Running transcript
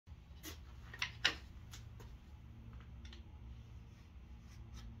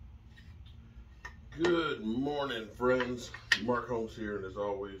Good morning, friends. Mark Holmes here, and as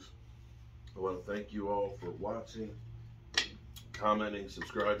always, I want to thank you all for watching, commenting,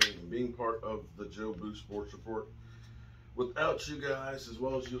 subscribing, and being part of the Joe Boo Sports Report. Without you guys, as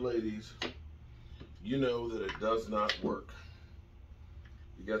well as you ladies, you know that it does not work.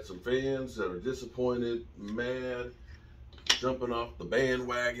 You got some fans that are disappointed, mad, jumping off the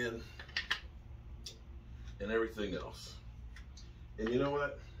bandwagon, and everything else. And you know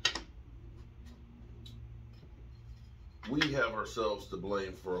what? We have ourselves to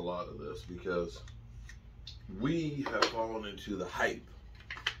blame for a lot of this because we have fallen into the hype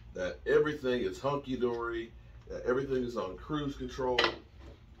that everything is hunky-dory, that everything is on cruise control.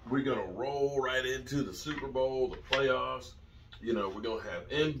 We're going to roll right into the Super Bowl, the playoffs. You know, we're going to have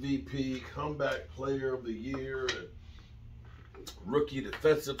MVP, comeback player of the year, and rookie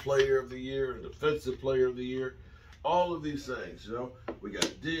defensive player of the year, and defensive player of the year. All of these things, you know. We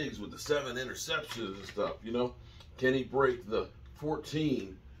got Diggs with the 7 interceptions and stuff, you know. Can he break the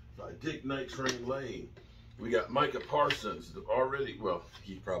 14 by Dick Night Train Lane? We got Micah Parsons already. Well,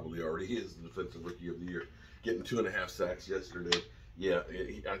 he probably already is the defensive rookie of the year, getting 2.5 sacks yesterday. Yeah,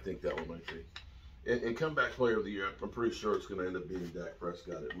 I think that one might be. And comeback player of the year, I'm pretty sure it's going to end up being Dak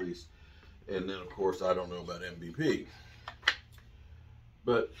Prescott at least. And then, of course, I don't know about MVP.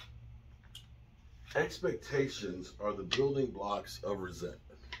 But expectations are the building blocks of resentment.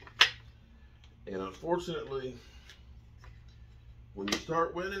 And unfortunately, when you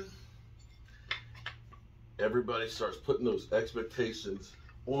start winning, everybody starts putting those expectations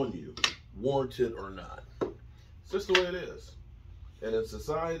on you, warranted or not. It's just the way it is. And in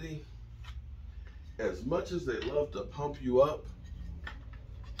society, as much as they love to pump you up,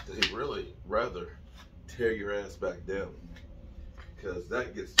 they really rather tear your ass back down because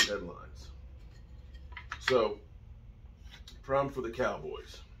that gets the headlines. So, problem for the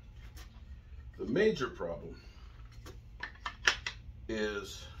Cowboys. The major problem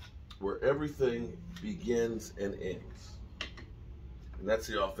is where everything begins and ends, and that's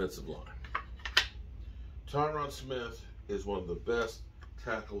the offensive line. Tyron Smith is one of the best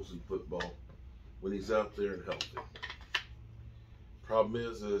tackles in football when he's out there and healthy. Problem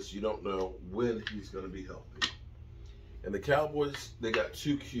is you don't know when he's going to be healthy. And the Cowboys, they got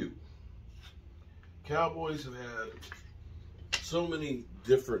too cute. Cowboys have had so many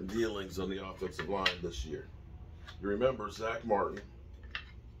different dealings on the offensive line this year. You remember Zach Martin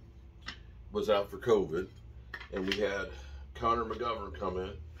was out for COVID, and we had Connor McGovern come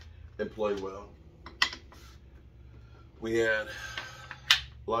in and play well. We had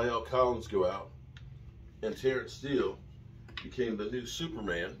Lyle Collins go out, and Terrence Steele became the new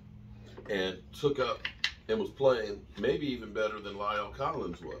Superman and took up and was playing maybe even better than Lyle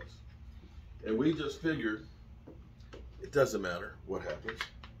Collins was. And we just figured it doesn't matter what happens.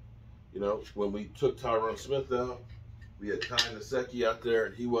 You know, when we took Tyron Smith out, we had Ty Nsekhe out there,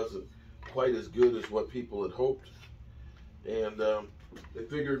 and he wasn't quite as good as what people had hoped. And they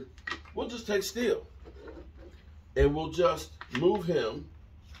figured, we'll just take Steele, and we'll just move him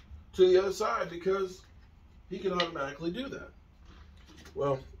to the other side because he can automatically do that.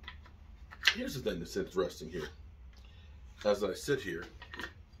 Well, here's the thing that's interesting here. As I sit here,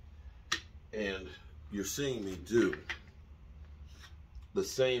 and you're seeing me do the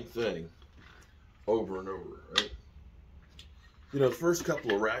same thing over and over, right? You know, the first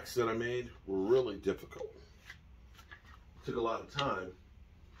couple of racks that I made were really difficult. It took a lot of time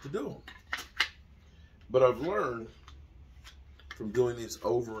to do them. But I've learned from doing these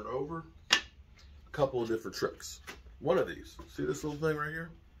over and over a couple of different tricks. One of these, see this little thing right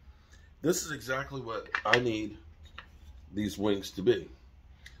here? This is exactly what I need these wings to be.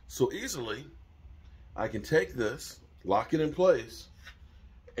 So easily, I can take this, lock it in place,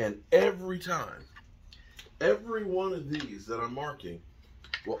 and every time, every one of these that I'm marking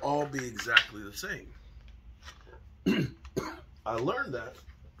will all be exactly the same. I learned that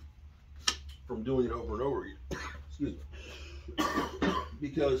from doing it over and over again. Excuse me.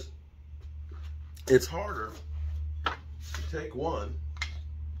 Because it's harder to take one,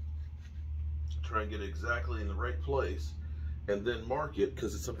 try and get it exactly in the right place, and then mark it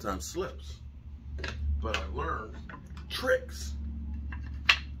because it sometimes slips. But I learned tricks.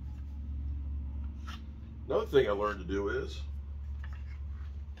 Another thing I learned to do is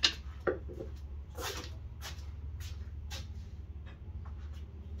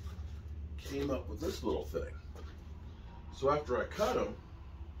came up with this little thing. So after I cut them,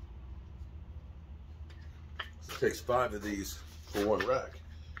 it takes 5 of these for one rack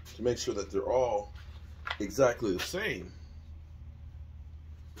to make sure that they're all exactly the same.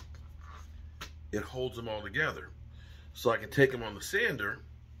 It holds them all together. So I can take them on the sander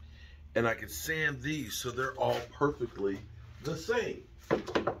and I can sand these so they're all perfectly the same.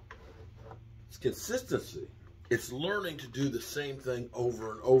 It's consistency. It's learning to do the same thing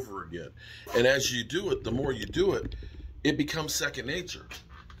over and over again. And as you do it, the more you do it, it becomes second nature.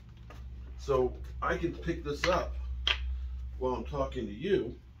 So I can pick this up while I'm talking to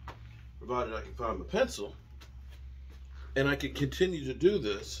you, provided I can find my pencil, and I can continue to do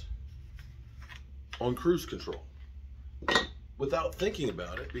this on cruise control without thinking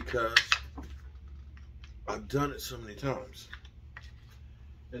about it, because I've done it so many times.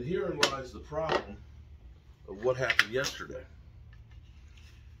 And herein lies the problem of what happened yesterday.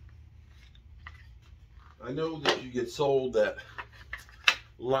 I know that you get sold that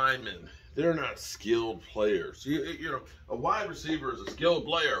linemen, they're not skilled players. You know, a wide receiver is a skilled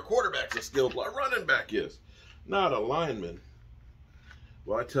player, a quarterback's a skilled player, a running back is. Not a lineman.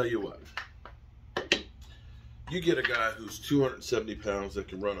 Well, I tell you what. You get a guy who's 270 pounds that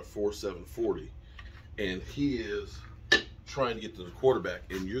can run a 4.7 40, and he is trying to get to the quarterback,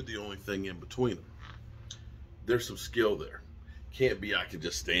 and you're the only thing in between them. There's some skill there. Can't be I can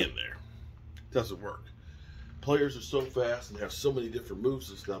just stand there. Doesn't work. Players are so fast and have so many different moves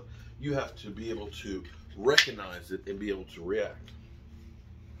and stuff, you have to be able to recognize it and be able to react.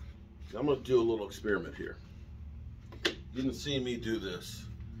 Now, I'm going to do a little experiment here. You can see me do this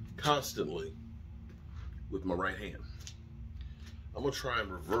constantly with my right hand. I'm going to try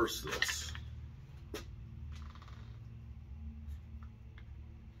and reverse this.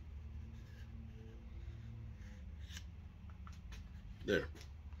 There.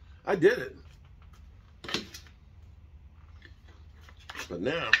 I did it. But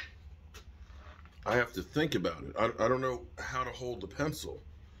now, I have to think about it. I don't know how to hold the pencil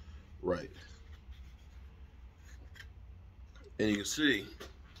right. And you can see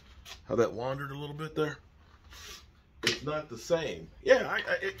how that wandered a little bit there. It's not the same. Yeah,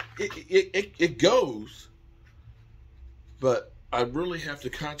 it goes, but I really have to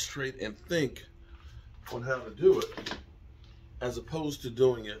concentrate and think on how to do it, as opposed to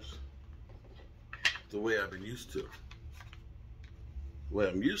doing it the way I've been used to. The way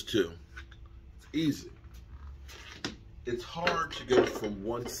I'm used to, it's easy. It's hard to go from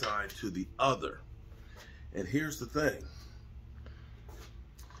one side to the other. And here's the thing.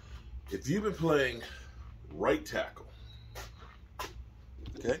 If you've been playing right tackle,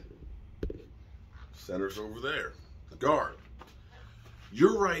 okay? Center's over there, the guard.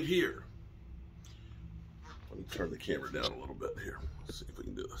 You're right here. Let me turn the camera down a little bit here. Let's see if we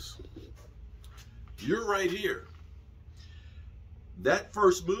can do this. You're right here. That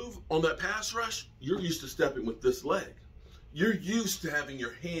first move on that pass rush, you're used to stepping with this leg. You're used to having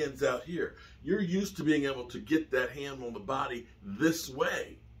your hands out here. You're used to being able to get that hand on the body this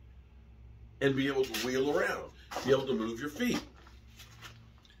way and be able to wheel around, be able to move your feet.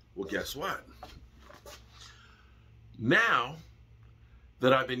 Well, guess what? Now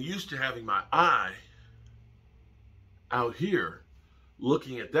that I've been used to having my eye out here,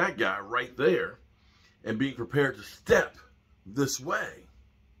 looking at that guy right there and being prepared to step this way,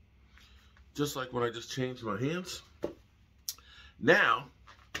 just like when I just changed my hands. Now,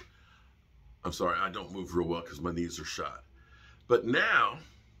 I'm sorry, I don't move real well because my knees are shot. But now,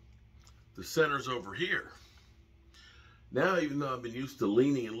 the center's over here. Now, even though I've been used to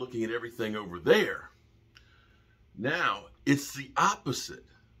leaning and looking at everything over there, now it's the opposite,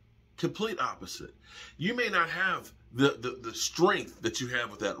 complete opposite. You may not have the strength that you have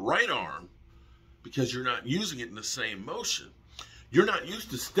with that right arm because you're not using it in the same motion. You're not used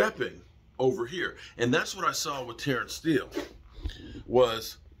to stepping over here. And that's what I saw with Terrence Steele,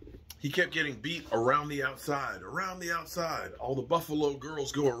 was he kept getting beat around the outside, around the outside. All the Buffalo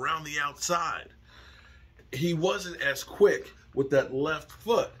girls go around the outside. He wasn't as quick with that left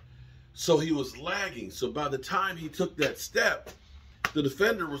foot, so he was lagging. So by the time he took that step, the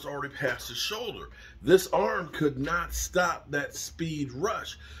defender was already past his shoulder. This arm could not stop that speed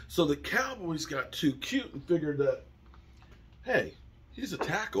rush. So the Cowboys got too cute and figured that, hey, he's a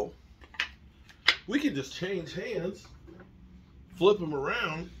tackle. We can just change hands, flip him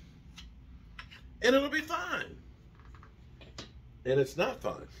around, and it'll be fine. And it's not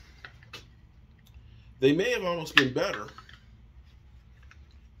fine. They may have almost been better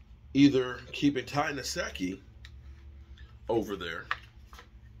either keeping Ty Nsekhe over there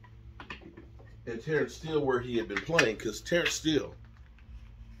and Terrence Steele where he had been playing, because Terrence Steele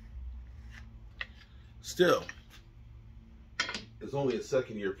still is only a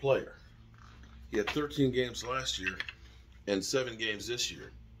second-year player. He had 13 games last year and 7 games this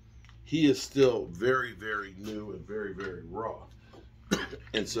year. He is still very, very new and very, very raw.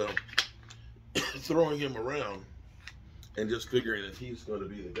 And so throwing him around and just figuring that he's going to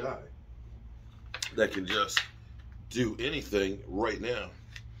be the guy that can just do anything right now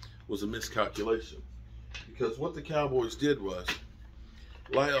was a miscalculation. Because what the Cowboys did was,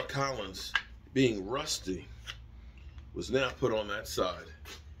 La'el Collins, being rusty, was now put on that side.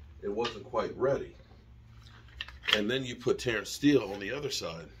 It wasn't quite ready. And then you put Terrence Steele on the other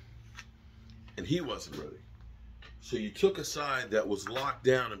side, and he wasn't ready. So you took a side that was locked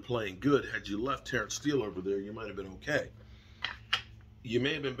down and playing good. Had you left Terrence Steele over there, you might have been okay. You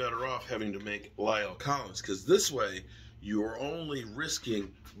may have been better off having to make La'el Collins, because this way you are only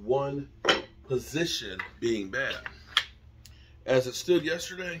risking one position being bad. As it stood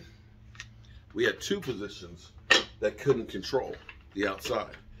yesterday, we had two positions that couldn't control the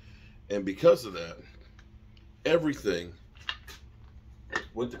outside. And because of that, everything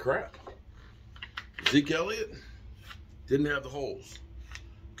went to crap. Zeke Elliott didn't have the holes.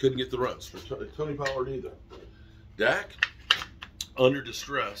 Couldn't get the runs. For Tony Pollard either. Dak, under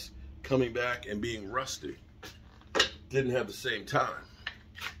distress, coming back and being rusty, didn't have the same time.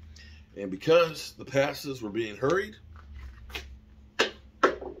 And because the passes were being hurried, the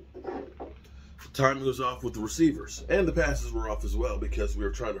timing was off with the receivers. And the passes were off as well because we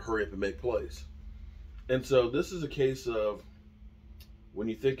were trying to hurry up and make plays. And so this is a case of, when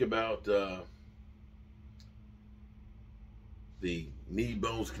you think about the knee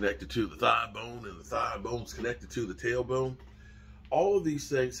bones connected to the thigh bone and the thigh bones connected to the tailbone, all of these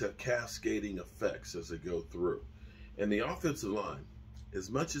things have cascading effects as they go through. And the offensive line, as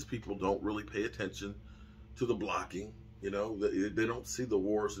much as people don't really pay attention to the blocking, you know, they don't see the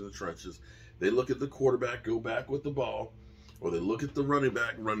wars in the trenches. They look at the quarterback go back with the ball, or they look at the running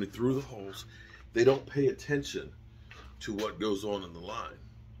back running through the holes. They don't pay attention to what goes on in the line.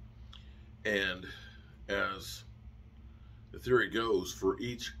 And as the theory goes, for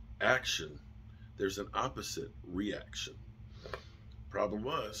each action, there's an opposite reaction. Problem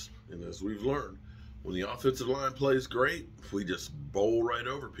was, and as we've learned, when the offensive line plays great, we just bowl right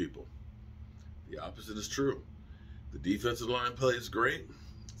over people. The opposite is true. The defensive line plays great,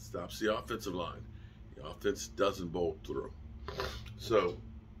 stops the offensive line. The offense doesn't bolt through. So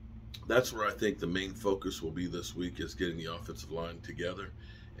that's where I think the main focus will be this week, is getting the offensive line together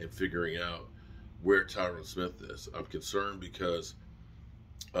and figuring out where Tyron Smith is. I'm concerned because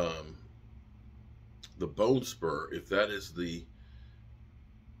the bone spur, if that is the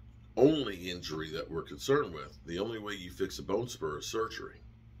only injury that we're concerned with, the only way you fix a bone spur is surgery.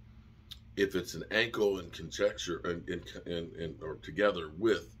 If it's an ankle and conjecture or together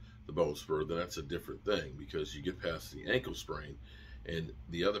with the bone spur, then that's a different thing, because you get past the ankle sprain, and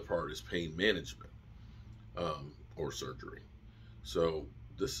the other part is pain management or surgery. So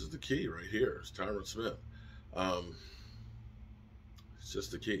this is the key right here. It's Tyron Smith. It's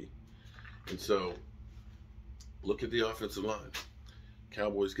just the key. And so look at the offensive line.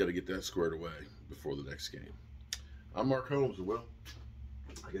 Cowboys got to get that squared away before the next game. I'm Mark Holmes, and well,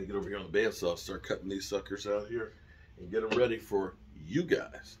 I got to get over here on the bandsaw, start cutting these suckers out here, and get them ready for you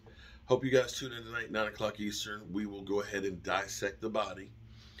guys. Hope you guys tune in tonight, 9 o'clock Eastern. We will go ahead and dissect the body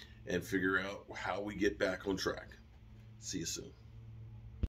and figure out how we get back on track. See you soon.